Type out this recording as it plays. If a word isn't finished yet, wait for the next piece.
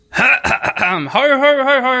welcome, ho ho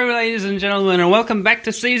ho ho, ladies and gentlemen, and welcome back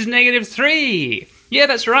to Season Negative 3. Yeah,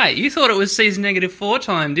 that's right, you thought it was Season Negative 4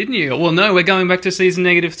 time, didn't you? Well, no, we're going back to Season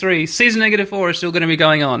Negative 3. Season Negative 4 is still going to be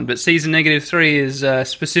going on, but Season Negative 3 is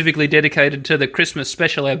specifically dedicated to the Christmas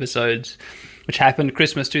special episodes, which happened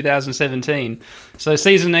Christmas 2017. So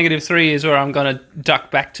Season Negative 3 is where I'm going to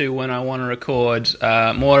duck back to when I want to record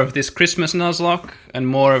more of this Christmas Nuzlocke and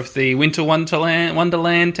more of the Winter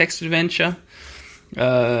Wonderland text adventure.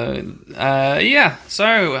 Yeah,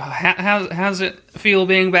 so how's it feel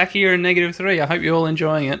being back here in Negative 3? I hope you're all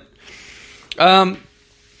enjoying it.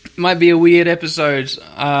 Might be a weird episode.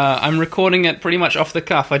 I'm recording it pretty much off the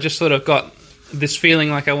cuff. I just sort of got this feeling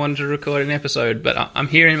like I wanted to record an episode, but I'm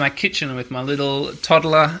here in my kitchen with my little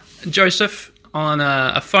toddler, Joseph, on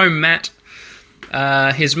a foam mat.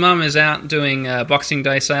 His mum is out doing Boxing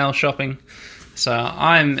Day sale shopping, so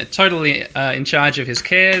I'm totally in charge of his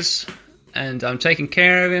cares, and I'm taking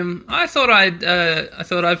care of him. I thought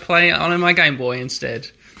I'd play on my Game Boy instead.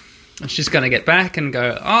 And she's going to get back and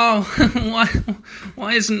go, oh,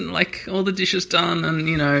 why isn't like all the dishes done and,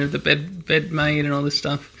 you know, the bed made and all this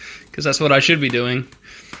stuff? Because that's what I should be doing,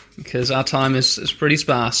 because our time is pretty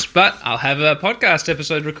sparse. But I'll have a podcast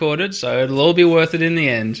episode recorded, so it'll all be worth it in the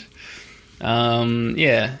end.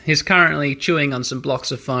 Yeah, he's currently chewing on some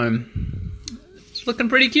blocks of foam. It's looking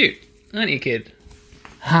pretty cute, aren't you, kid?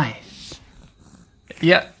 Hi.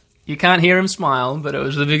 Yeah, you can't hear him smile, but it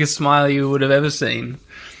was the biggest smile you would have ever seen.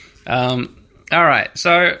 Alright,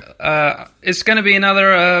 so it's going to be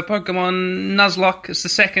another Pokemon Nuzlocke. It's the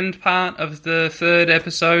second part of the third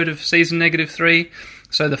episode of Season Negative 3.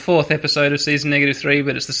 So the fourth episode of Season Negative 3,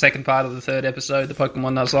 but it's the second part of the third episode, the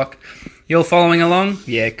Pokemon Nuzlocke. You all following along?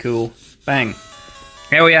 Yeah, cool. Bang.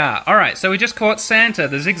 Here we are. Alright, so we just caught Santa,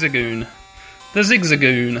 the Zigzagoon. The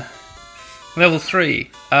Zigzagoon. Level 3.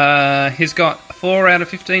 He's got 4 out of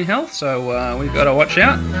 15 health, so we've got to watch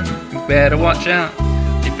out. We better watch out.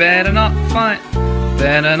 You better not fight,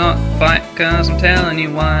 cause I'm telling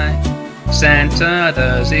you why. Santa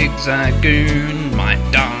the Zigzagoon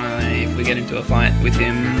might die if we get into a fight with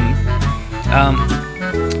him.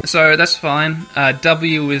 So that's fine.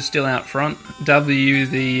 W is still out front. W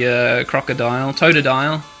the crocodile,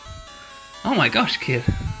 Totodile. Oh my gosh, kid.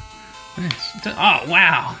 Yes. Oh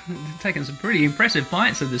wow, taking some pretty impressive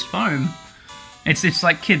bites of this foam. It's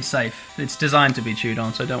like kid safe. It's designed to be chewed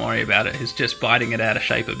on, so don't worry about it. He's just biting it out of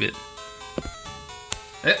shape a bit.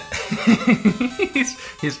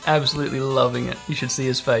 he's absolutely loving it. You should see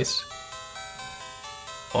his face.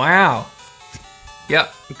 Wow.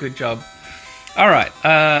 Yep, good job. Alright,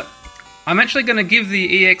 I'm actually going to give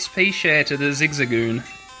the EXP share to the Zigzagoon.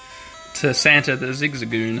 To Santa the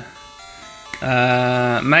Zigzagoon.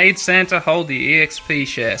 Made Santa hold the EXP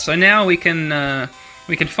share. So now we can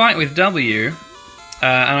fight with W.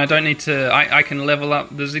 And I don't need to... I can level up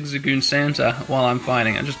the Zigzagoon Santa while I'm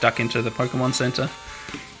fighting. I just duck into the Pokemon Center.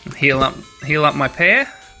 Heal up my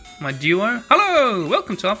pair. My duo. Hello!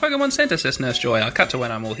 Welcome to our Pokemon Center, says Nurse Joy. I'll cut to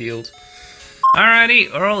when I'm all healed.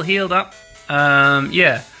 Alrighty, we're all healed up.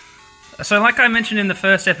 Yeah. So like I mentioned in the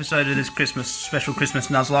first episode of this special Christmas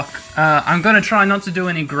Nuzlocke, I'm going to try not to do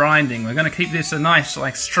any grinding. We're going to keep this a nice,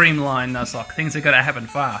 like, streamlined Nuzlocke. Things are going to happen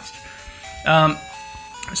fast.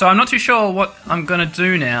 So I'm not too sure what I'm going to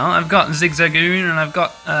do now. I've got Zigzagoon and I've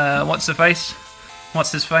got, what's his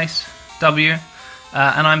face? W.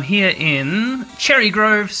 And I'm here in Cherry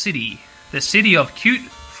Grove City, the city of cute,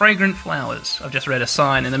 fragrant flowers. I've just read a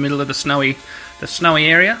sign in the middle of the snowy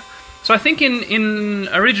area. So I think in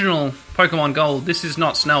original Pokemon Gold, this is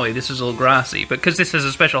not snowy, this is all grassy. But because this is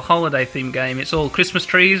a special holiday-themed game, it's all Christmas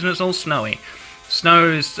trees and it's all snowy.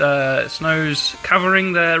 Snow's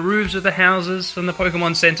covering the roofs of the houses and the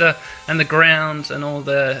Pokemon Center and the ground and all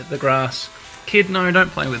the grass. Kid, no,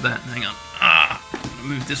 don't play with that. Hang on. I'm gonna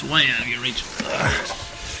move this way out of your reach.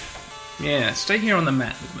 Yeah, stay here on the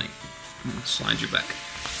mat with me. I'm gonna slide you back.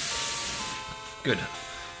 Good.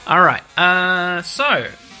 Alright, so,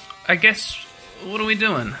 I guess, what are we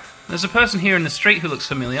doing? There's a person here in the street who looks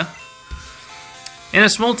familiar. In a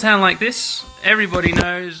small town like this, everybody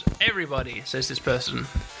knows everybody, says this person.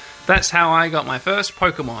 That's how I got my first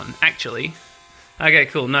Pokemon, actually. Okay,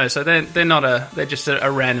 cool. No, so they're just a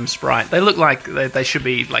random sprite. They look like they should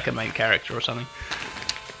be like a main character or something.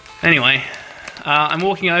 Anyway, I'm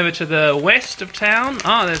walking over to the west of town.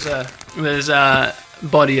 Oh, there's a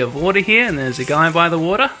body of water here, and there's a guy by the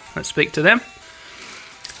water. Let's speak to them.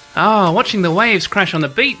 Oh, watching the waves crash on the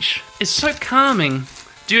beach is so calming.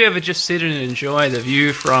 Do you ever just sit and enjoy the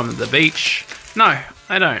view from the beach? No,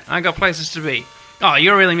 I don't. I got places to be. Oh,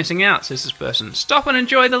 you're really missing out, says this person. Stop and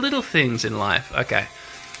enjoy the little things in life. Okay,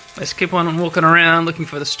 let's keep on walking around looking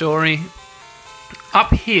for the story.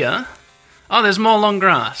 up here... Oh, there's more long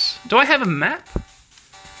grass. Do I have a map?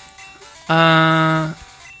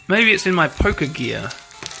 Maybe it's in my poker gear.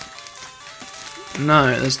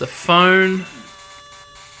 No, there's the phone.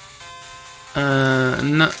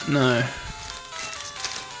 No.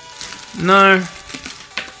 No.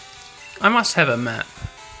 I must have a map.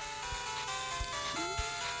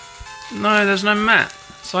 No, there's no map.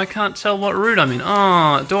 So I can't tell what route I'm in.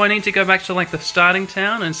 Oh, do I need to go back to, like, the starting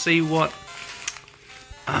town and see what...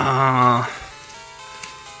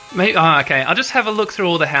 Maybe, okay, I'll just have a look through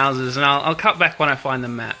all the houses and I'll cut back when I find the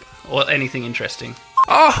map or anything interesting.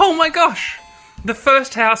 Oh my gosh! The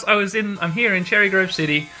first house I was in, I'm here in Cherry Grove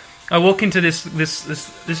City. I walk into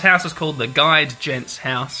this house is called the Guide Gents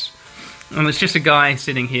house. And there's just a guy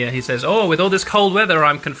sitting here. He says, "Oh, with all this cold weather,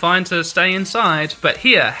 I'm confined to stay inside. But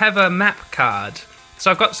here, have a map card."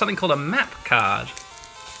 So I've got something called a map card.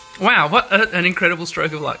 Wow, what an incredible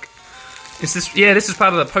stroke of luck. Is this? Yeah, this is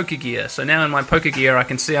part of the poker gear. So now in my poker gear, I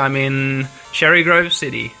can see I'm in Cherry Grove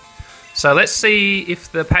City. So let's see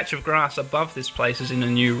if the patch of grass above this place is in a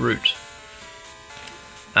new route.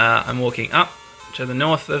 I'm walking up to the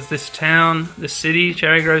north of this town, this city,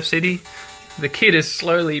 Cherry Grove City. The kid is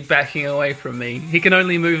slowly backing away from me. He can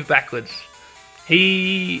only move backwards.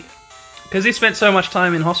 Because he spent so much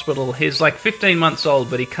time in hospital, he's like 15 months old,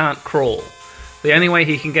 but he can't crawl. The only way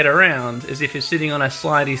he can get around is if he's sitting on a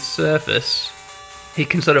slidey surface, he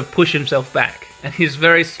can sort of push himself back. And he's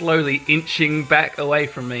very slowly inching back away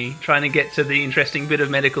from me, trying to get to the interesting bit of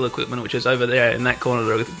medical equipment, which is over there in that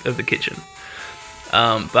corner of the kitchen.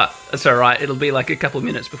 But it's alright, it'll be like a couple of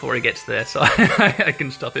minutes before he gets there, so I can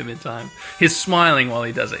stop him in time. He's smiling while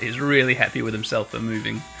he does it. He's really happy with himself for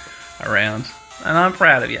moving around. And I'm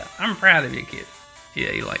proud of you. I'm proud of you, kid. Yeah,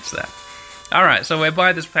 he likes that. Alright, so we're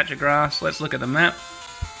by this patch of grass. Let's look at the map.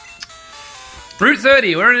 Route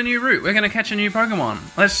 30, we're in a new route. We're going to catch a new Pokemon.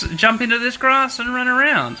 Let's jump into this grass and run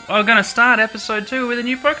around. We're going to start episode 2 with a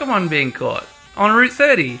new Pokemon being caught on Route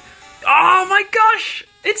 30. Oh my gosh!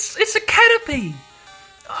 It's a Caterpie!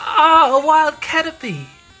 Oh, a wild Caterpie!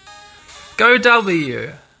 Go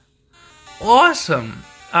W! Awesome!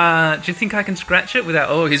 Do you think I can scratch it without...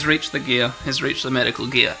 Oh, he's reached the gear. He's reached the medical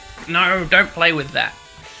gear. No, don't play with that.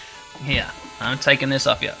 Here, I'm taking this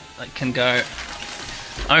off you. I can go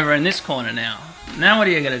over in this corner now. Now what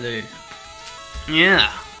are you going to do?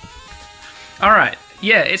 Yeah. Alright,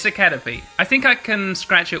 yeah, it's a Caterpie. I think I can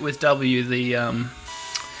scratch it with W,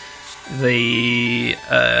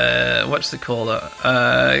 what's the caller?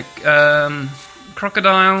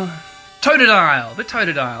 Crocodile? Totodile! The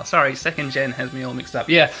Totodile. Sorry, second gen has me all mixed up.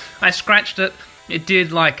 Yeah, I scratched it. It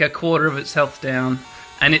did like a quarter of its health down,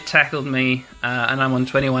 and it tackled me, and I'm on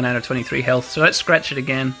 21 out of 23 health, so let's scratch it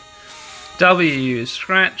again. W,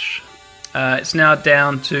 scratch. It's now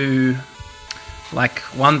down to like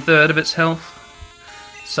 1/3 of its health.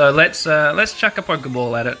 So let's chuck a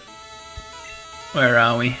Pokeball at it. Where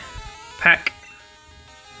are we? Pack.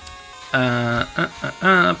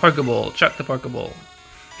 Pokeball. Chuck the Pokeball.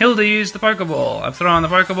 Hilda used the Pokeball. I've thrown the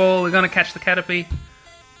Pokeball. We're going to catch the Caterpie.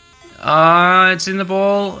 It's in the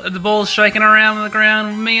ball. The ball's shaking around on the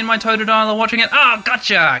ground. Me and my Totodile are watching it. Oh,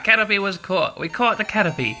 gotcha! Caterpie was caught. We caught the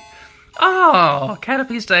Caterpie. Oh,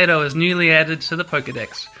 Caterpie's data was newly added to the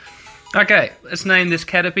Pokedex. Okay, let's name this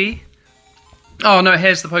Caterpie. Oh no,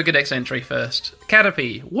 here's the Pokedex entry first.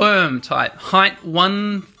 Caterpie, worm type, height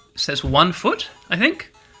says 1 foot, I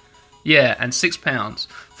think? Yeah, and 6 pounds.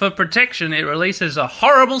 For protection, it releases a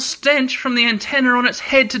horrible stench from the antenna on its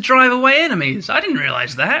head to drive away enemies. I didn't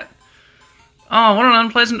realise that. Oh, what an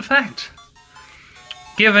unpleasant fact.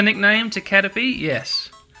 Give a nickname to Caterpie? Yes.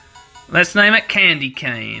 Let's name it Candy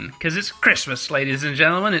Cane, because it's Christmas, ladies and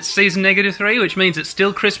gentlemen. It's season -3, which means it's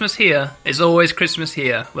still Christmas here. It's always Christmas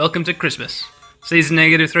here. Welcome to Christmas. Season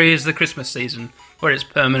 -3 is the Christmas season, where it's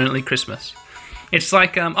permanently Christmas. It's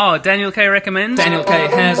like, Daniel K recommends. Daniel K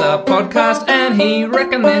has a podcast, and he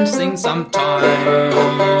recommends things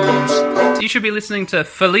sometimes. You should be listening to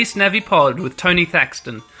Felice Navipod with Tony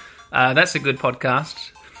Thaxton. That's a good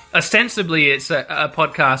podcast. Ostensibly, it's a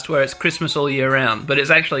podcast where it's Christmas all year round, but it's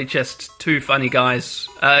actually just two funny guys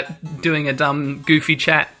doing a dumb, goofy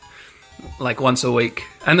chat like once a week,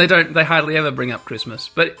 and they hardly ever bring up Christmas,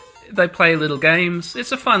 but they play little games.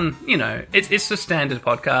 It's a fun, it's a standard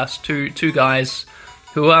podcast. Two guys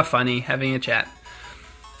who are funny having a chat.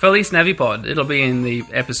 Felice Navipod. It'll be in the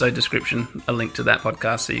episode description, a link to that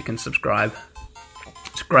podcast so you can subscribe.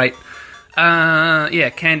 It's great.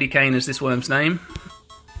 Candy Cane is this worm's name.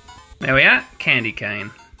 There we are. Candy Cane.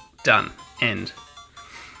 Done. End.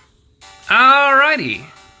 Alrighty.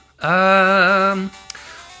 To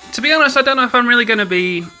be honest, I don't know if I'm really going to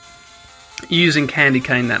be using Candy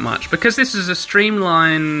Cane that much. Because this is a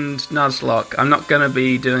streamlined Nuzlocke, I'm not going to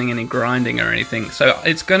be doing any grinding or anything. So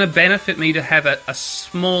it's going to benefit me to have a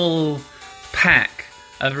small pack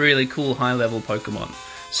of really cool high-level Pokemon.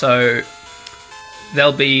 So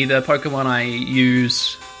they'll be the Pokemon I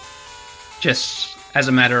use just as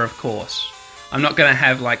a matter of course. I'm not going to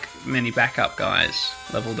have like many backup guys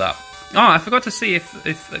leveled up. Oh, I forgot to see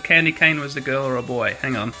if Candy Cane was a girl or a boy.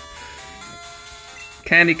 Hang on.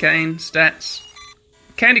 Candy Cane, stats.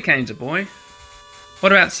 Candy Cane's a boy.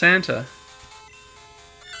 What about Santa?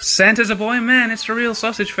 Santa's a boy? Man, it's a real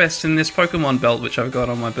sausage fest in this Pokemon belt which I've got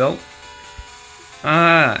on my belt.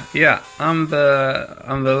 Ah, yeah. I'm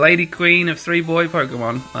the Lady Queen of 3 boy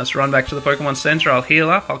Pokemon. Let's run back to the Pokemon Center. I'll heal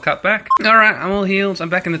up. I'll cut back. Alright, I'm all healed. I'm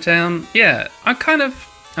back in the town. Yeah, I'm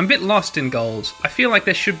a bit lost in Gold. I feel like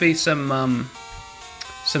there should be some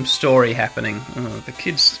story happening. Oh, the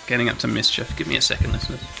kid's getting up to mischief. Give me a second,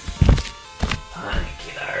 listeners. Hi,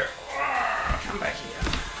 kiddo. Come back here.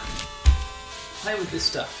 Play with this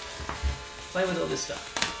stuff. Play with all this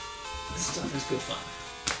stuff. This stuff is good fun.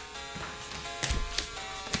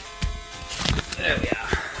 There we are.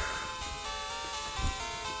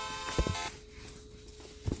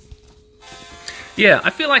 Yeah, I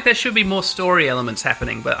feel like there should be more story elements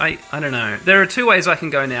happening, but I don't know. There are 2 ways I can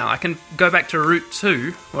go now. I can go back to Route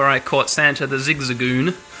 2, where I caught Santa the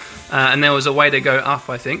Zigzagoon, and there was a way to go up,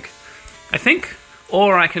 I think.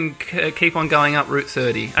 Or I can keep on going up Route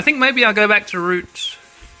 30. I think maybe I'll go back to Route...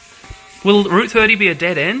 Will Route 30 be a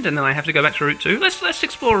dead end, and then I have to go back to Route 2? Let's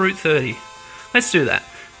explore Route 30. Let's do that.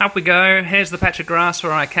 Up we go. Here's the patch of grass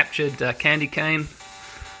where I captured Candy Cane.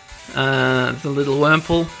 The little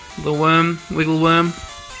Wurmple. The Wiggle Worm.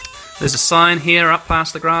 There's a sign here up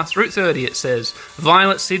past the grass. Route 30, it says.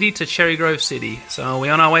 Violet City to Cherry Grove City. So are we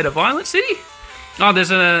on our way to Violet City? Oh,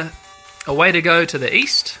 there's a way to go to the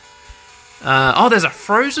east. There's a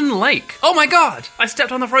frozen lake. Oh my god! I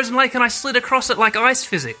stepped on the frozen lake and I slid across it like ice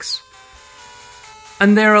physics.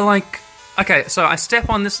 And there are like... Okay, so I step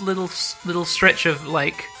on this little stretch of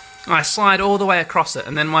lake, and I slide all the way across it,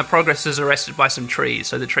 and then my progress is arrested by some trees,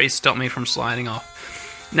 so the trees stop me from sliding off.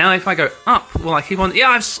 Now if I go up, will I keep on... Yeah,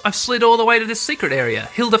 I've slid all the way to this secret area.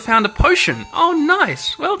 Hilda found a potion. Oh,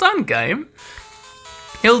 nice. Well done, game.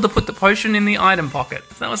 Hilda put the potion in the item pocket.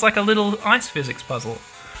 That was like a little ice physics puzzle.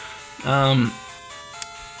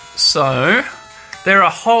 So, there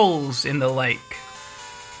are holes in the lake.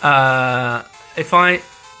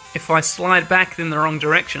 If I slide back in the wrong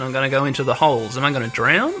direction, I'm going to go into the holes. Am I going to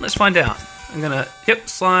drown? Let's find out. I'm going to... Yep,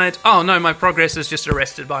 slide. Oh, no, my progress is just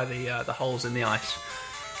arrested by the holes in the ice.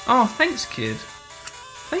 Oh, thanks, kid.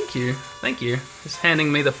 Thank you. Just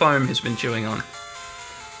handing me the foam he's been chewing on.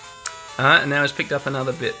 And now he's picked up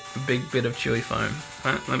another big bit of chewy foam.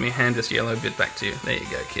 Alright, let me hand this yellow bit back to you. There you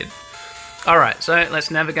go, kid. Alright, so let's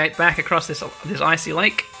navigate back across this icy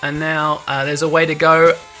lake. And now there's a way to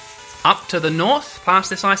go up to the north, past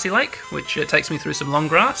this icy lake, which takes me through some long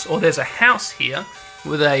grass. Or there's a house here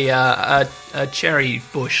with a cherry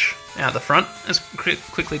bush out the front. Let's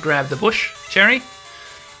quickly grab the bush. Cherry.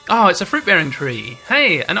 Oh, it's a fruit-bearing tree.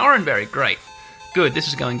 Hey, an orangeberry. Great. Good, this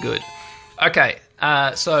is going good. Okay,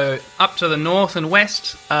 so up to the north and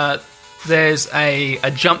west, there's a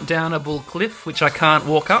jump-downable cliff, which I can't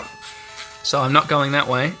walk up. So I'm not going that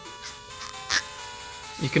way.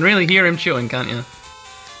 You can really hear him chewing, can't you?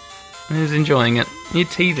 He's enjoying it. You're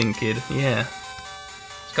teething, kid. Yeah.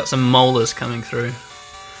 He's got some molars coming through.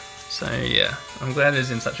 So, yeah. I'm glad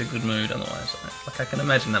he's in such a good mood, otherwise. I can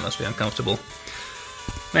imagine that must be uncomfortable.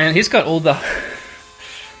 Man, he's got all the...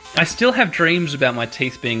 I still have dreams about my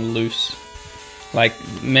teeth being loose. Like,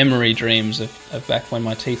 memory dreams of back when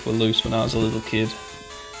my teeth were loose when I was a little kid.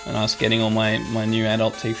 And I was getting all my new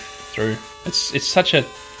adult teeth through. It's such a...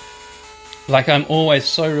 Like, I'm always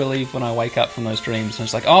so relieved when I wake up from those dreams. And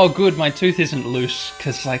it's like, oh, good, my tooth isn't loose.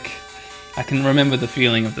 Because, like, I can remember the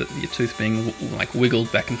feeling of your tooth being, like,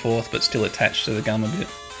 wiggled back and forth, but still attached to the gum a bit.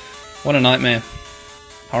 What a nightmare.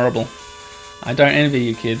 Horrible. I don't envy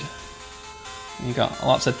you, kid. You got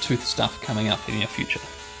lots of tooth stuff coming up in your future.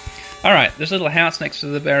 Alright, this little house next to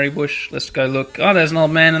the berry bush. Let's go look. Oh, there's an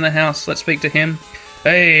old man in the house. Let's speak to him.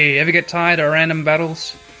 Hey, ever get tired of random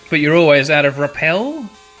battles? But you're always out of repel?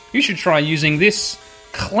 You should try using this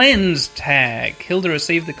cleanse tag. Hilda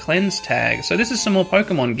received the cleanse tag. So this is some more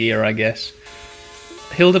Pokemon gear, I guess.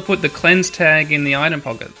 Hilda put the cleanse tag in the item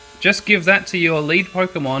pocket. Just give that to your lead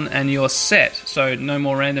Pokemon and you're set. So no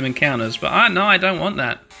more random encounters. But no, I don't want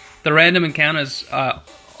that. The random encounters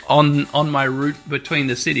on my route between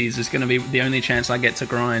the cities is going to be the only chance I get to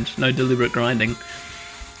grind. No deliberate grinding.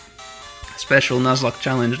 special Nuzlocke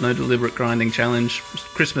challenge, no deliberate grinding challenge,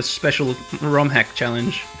 Christmas special ROM hack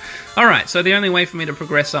challenge. Alright, so the only way for me to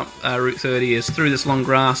progress up Route 30 is through this long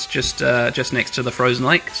grass just next to the frozen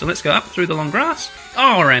lake. So let's go up through the long grass.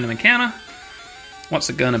 Oh, random encounter. What's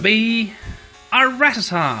it gonna be? A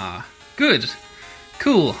Rattata! Good.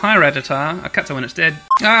 Cool. Hi, Rattata. I cut to when it's dead.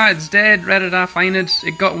 Ah, it's dead. Rattata fainted.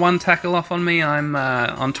 It got one tackle off on me. I'm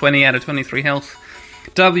on 20 out of 23 health.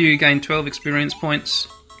 W gained 12 experience points.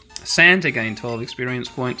 Santa gained 12 experience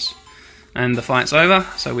points. And the fight's over,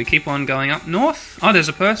 so we keep on going up north. Oh, there's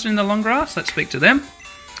a person in the long grass. Let's speak to them.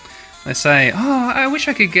 They say, oh, I wish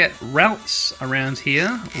I could get Routes around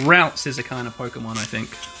here. Routes is a kind of Pokemon, I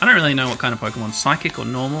think. I don't really know what kind of Pokemon. Psychic or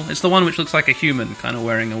normal? It's the one which looks like a human, kind of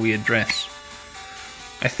wearing a weird dress.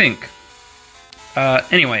 I think.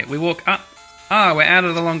 Anyway, we walk up. Ah, we're out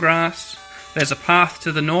of the long grass. There's a path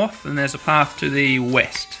to the north, and there's a path to the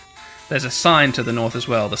west. There's a sign to the north as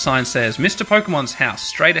well. The sign says, Mr. Pokemon's house,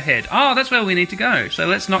 straight ahead. Oh, that's where we need to go. So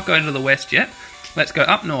let's not go to the west yet. Let's go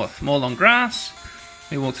up north. More long grass.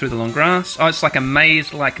 We walk through the long grass. Oh, it's like a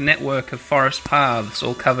maze-like network of forest paths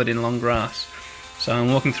all covered in long grass. So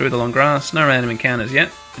I'm walking through the long grass. No random encounters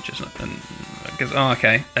yet. Oh,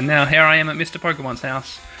 okay. And now here I am at Mr. Pokemon's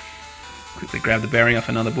house. Quickly grab the berry off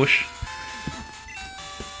another bush.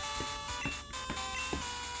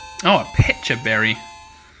 Oh, a Pecha Berry.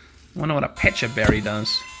 I wonder what a Pecha Berry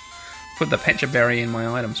does. Put the Pecha Berry in my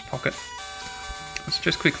items pocket. Let's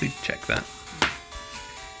just quickly check that.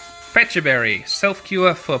 Pecha Berry,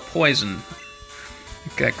 self-cure for poison.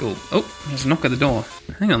 Okay, cool. Oh, there's a knock at the door.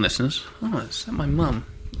 Hang on, listeners. Oh, is that my mum?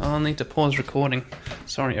 I'll need to pause recording.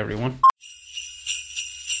 Sorry, everyone.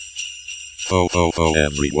 Ho ho ho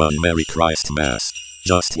everyone, Merry Christmas.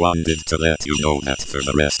 Just wanted to let you know that for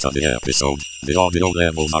the rest of the episode, the audio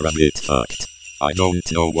levels are a bit fucked. I don't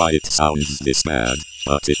know why it sounds this bad,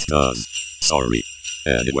 but it does. Sorry.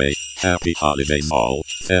 Anyway, happy holidays all,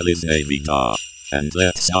 Feliz Navidad. And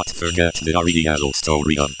let's not forget the Ariel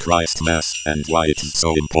story of Christmas and why it is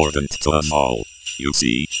so important to us all. You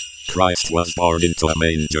see, Christ was born into a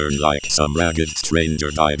manger like some ragged stranger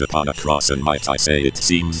died upon a cross, and might I say it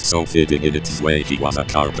seems so fitting in its way he was a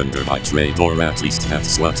carpenter by trade, or at least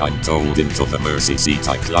that's what I'm told. Into the mercy seat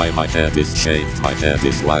I climb, my head is shaved, my head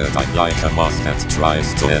is wild, I'm like a moth that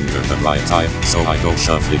tries to enter the right eye, so I go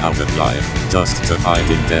shuffling out of life, just to hide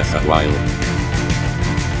in death a while.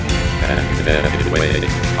 And anyway,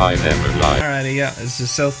 I never lie. Alrighty, yeah, it's a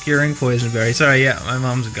self-curing poison berry. Sorry, yeah, my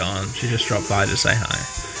mum's gone. She just dropped by to say hi.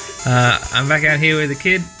 I'm back out here with the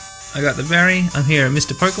kid. I got the berry. I'm here at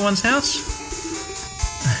Mr. Pokemon's house.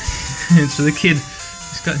 So the kid,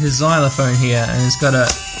 he's got his xylophone here, and it's got a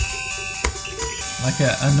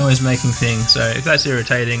noise-making thing. So if that's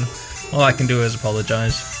irritating, all I can do is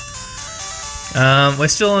apologise. We're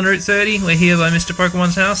still on Route 30. We're here by Mr.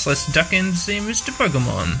 Pokemon's house. Let's duck in to see Mr.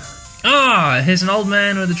 Pokemon. Ah, here's an old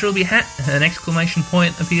man with a trilby hat. An exclamation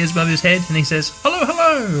point appears above his head, and he says, "Hello,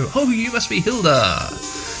 hello! Oh, you must be Hilda.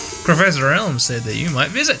 Professor Elm said that you might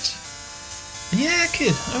visit." Yeah,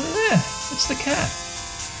 kid, over there. It's the cat.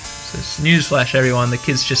 So newsflash, everyone, the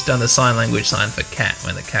kid's just done the sign language sign for cat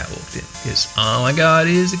when the cat walked in. Because, oh my god,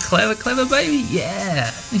 he's a clever, clever baby. Yeah,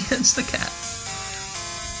 it's the cat.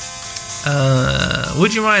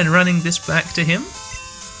 Would you mind running this back to him?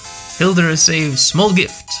 Hilda receives small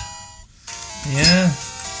gift. Yeah.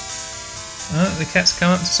 Oh, the cat's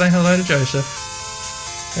come up to say hello to Joseph.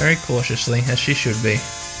 Very cautiously, as she should be.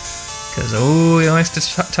 Because, oh, he likes to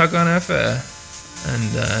tug on her fur.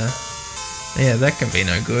 And, yeah, that can be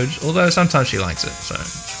no good. Although sometimes she likes it, so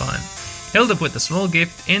it's fine. Hilda put the small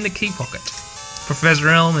gift in the key pocket. Professor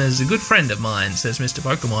Elm is a good friend of mine, says Mr.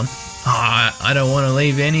 Pokemon. I don't want to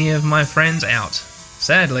leave any of my friends out.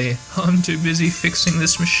 Sadly, I'm too busy fixing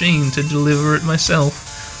this machine to deliver it myself.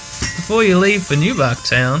 Before you leave for Newbark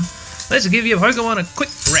Town, let's give your Pokemon a quick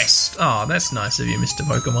rest. Oh, that's nice of you, Mr.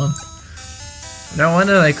 Pokemon. No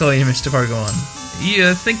wonder they call you Mr. Pokemon.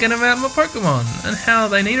 You're thinking about my Pokemon and how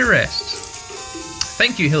they need a rest.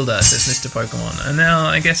 Thank you, Hilda, says Mr. Pokemon. And now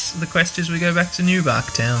I guess the quest is we go back to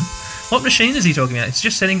Newbark Town. What machine is he talking about? It's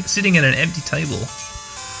just sitting at an empty table.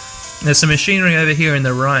 There's some machinery over here in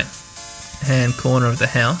the right-hand corner of the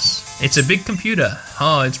house. It's a big computer.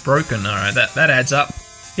 Oh, it's broken. Alright, that adds up.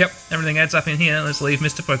 Yep, everything adds up in here. Let's leave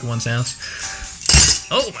Mr. Pokemon's house.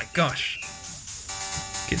 Oh my gosh.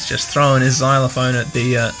 Kid's just throwing his xylophone at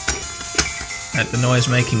the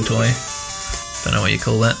noise-making toy. Don't know what you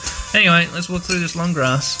call that. Anyway, let's walk through this long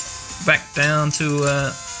grass. Back down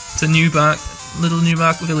to Newbark, little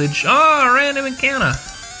Newbark village. Oh, random encounter.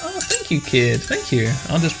 Oh, thank you, kid. Thank you.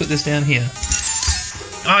 I'll just put this down here.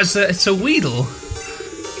 Oh, it's a Weedle.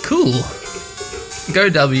 Cool. Go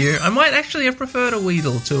W. I might actually have preferred a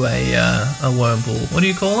Weedle to a Wurmple. What do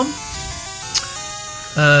you call them?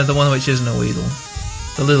 The one which isn't a Weedle.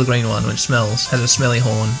 The little green one which has a smelly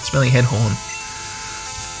head horn.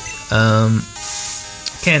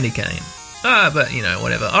 Candy cane. But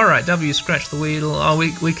whatever. Alright, W, scratch the Weedle. Oh,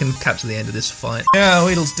 we can cut to the end of this fight. Yeah,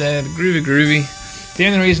 Weedle's dead. Groovy. The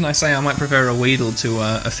only reason I say I might prefer a Weedle to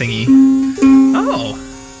a thingy. Oh!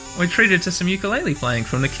 We're treated to some ukulele playing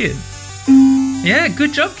from the kid. Yeah,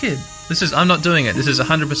 good job, kid. I'm not doing it. This is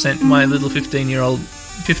 100% my little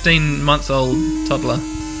 15-month-old toddler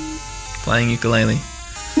playing ukulele.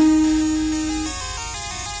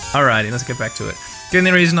 Alrighty, let's get back to it. The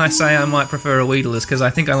only reason I say I might prefer a Weedle is because I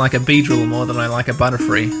think I like a Beedrill more than I like a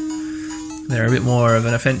Butterfree. They're a bit more of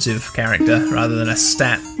an offensive character rather than a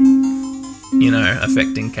stat,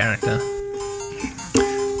 affecting character.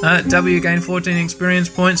 W gained 14 experience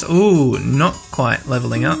points. Ooh, not quite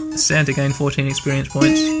leveling up. Santa gained 14 experience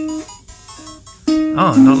points.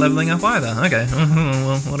 Oh, not leveling up either. Okay,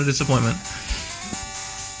 well, what a disappointment.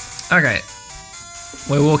 Okay,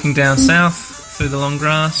 we're walking down south through the long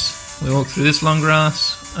grass. We walk through this long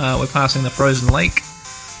grass. We're passing the frozen lake.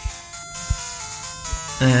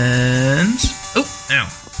 And... oh, ow.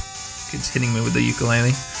 Kid's hitting me with the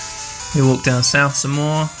ukulele. We walk down south some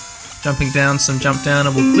more. Jumping down some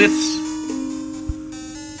jump-downable cliffs.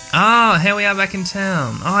 Ah, here we are back in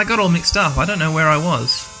town. Oh, I got all mixed up. I don't know where I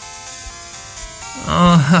was.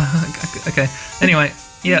 Oh, okay. Anyway,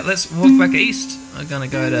 yeah, let's walk back east. I'm gonna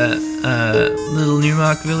go to Little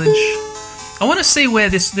Newmark Village. I want to see where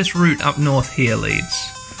this route up north here leads.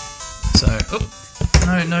 So,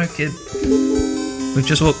 no, kid. We've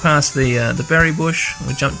just walked past the berry bush.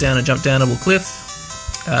 We jumped down a jump-downable cliff.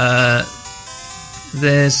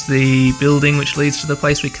 There's the building which leads to the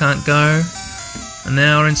place we can't go. And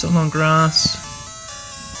now we're in some long grass.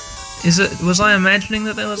 Was I imagining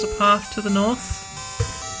that there was a path to the north?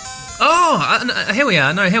 Oh, here we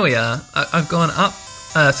are. No, here we are. I've gone up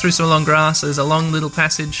through some long grass. There's a long little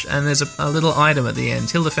passage, and there's a little item at the end.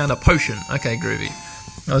 Hilda found a potion. Okay, groovy.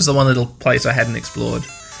 That was the one little place I hadn't explored.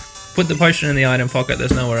 Put the potion in the item pocket.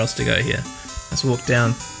 There's nowhere else to go here. Let's walk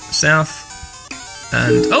down south.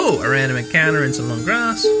 And, a random encounter in some long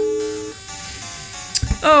grass.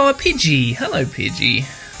 Oh, a Pidgey. Hello, Pidgey.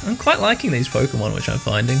 I'm quite liking these Pokemon which I'm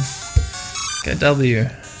finding. Okay, W.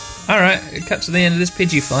 Alright, cut to the end of this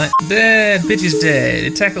Pidgey fight. Dead. Pidgey's dead.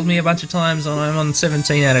 It tackled me a bunch of times and I'm on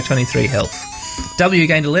 17 out of 23 health. W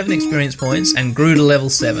gained 11 experience points and grew to level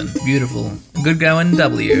 7. Beautiful. Good going,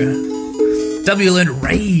 W. W learned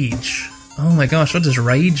Rage. Oh my gosh, what does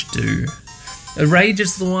Rage do? A Rage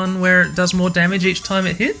is the one where it does more damage each time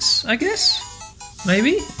it hits, I guess?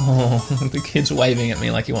 Maybe? Oh, the kid's waving at me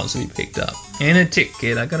like he wants to be picked up. In a tick,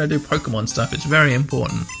 kid. I gotta do Pokemon stuff. It's very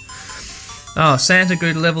important. Oh, Santa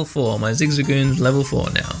grew to level 4. My Zigzagoon's level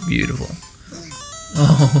 4 now. Beautiful.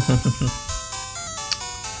 Oh.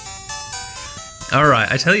 Alright,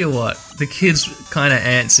 I tell you what. The kid's kind of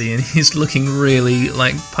antsy and he's looking really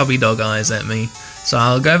like puppy dog eyes at me. So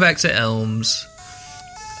I'll go back to Elms.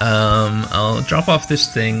 I'll drop off this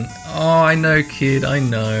thing. Oh, I know, kid, I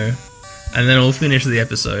know. And then we'll finish the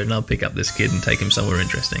episode and I'll pick up this kid and take him somewhere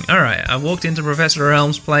interesting. Alright, I walked into Professor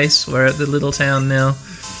Elm's place. We're at the little town now.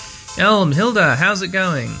 Elm, Hilda, how's it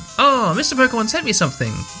going? Oh, Mr. Pokemon sent me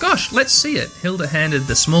something. Gosh, let's see it. Hilda handed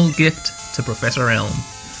the small gift to Professor Elm.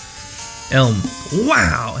 Elm,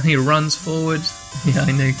 wow! And he runs forward. Yeah,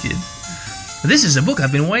 I know, kid. This is a book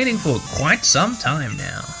I've been waiting for quite some time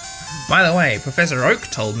now. By the way, Professor Oak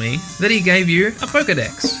told me that he gave you a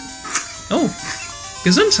Pokedex. Oh,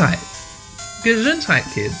 Gesundheit. Gesundheit,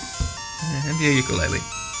 kid. Have your ukulele.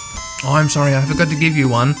 Oh, I'm sorry, I forgot to give you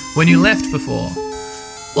one when you left before.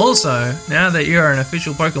 Also, now that you're an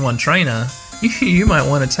official Pokemon trainer, you might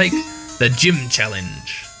want to take the Gym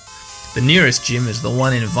Challenge. The nearest gym is the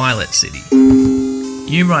one in Violet City.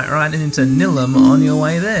 You might ride into Nilum on your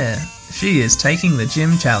way there. She is taking the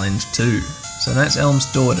Gym Challenge too. So that's Elm's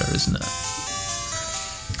daughter, isn't it?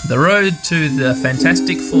 The road to the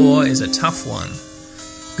Fantastic Four is a tough one.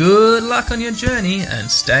 Good luck on your journey and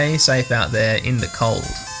stay safe out there in the cold.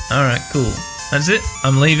 Alright, cool. That's it.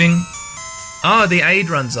 I'm leaving. Oh, the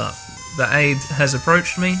aide runs up. The aide has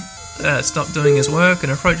approached me, stopped doing his work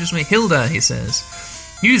and approaches me. Hilda, he says.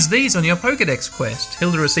 Use these on your Pokedex quest.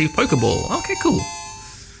 Hilda received Pokeball. Okay, cool.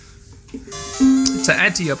 To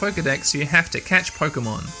add to your Pokedex, you have to catch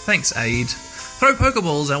Pokemon. Thanks, aide. Throw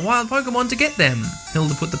Pokeballs at wild Pokemon to get them.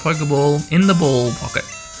 Hilda put the Pokeball in the ball pocket.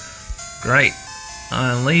 Great.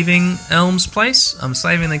 I'm leaving Elm's place. I'm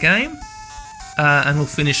saving the game. And we'll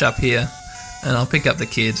finish up here and I'll pick up the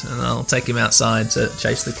kid and I'll take him outside to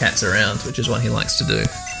chase the cats around, which is what he likes to do.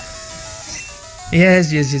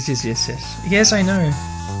 Yes. Yes, I know.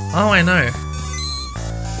 Oh, I know.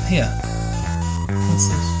 Here. What's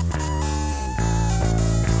this?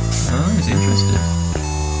 Oh, he's interested.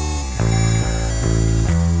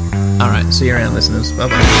 Alright, see you around, listeners.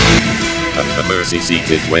 Bye-bye. And the mercy seat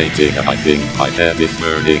is waiting, and I think my head is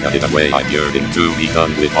burning, and in a way I'm yearning to be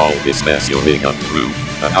done with all this mess you're in and through.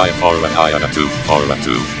 An eye for an eye and a tooth for a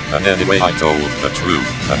tooth. And anyway I told the truth,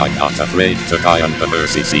 and I'm not afraid to die, and the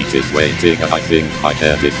mercy seat is waiting, and I think my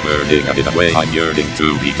head is burning, and in a way I'm yearning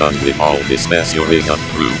to be done with all this mess you're in and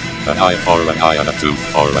through. An eye for an eye and a tooth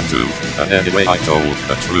for a tooth. And anyway I told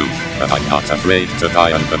the truth, and I'm not afraid to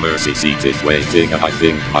die, and the mercy seat is waiting, and I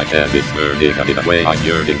think my head is burning, and in a way I'm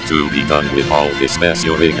yearning to be done with all this mess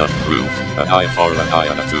you're in and through. An eye for an eye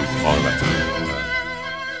and a tooth for a tooth.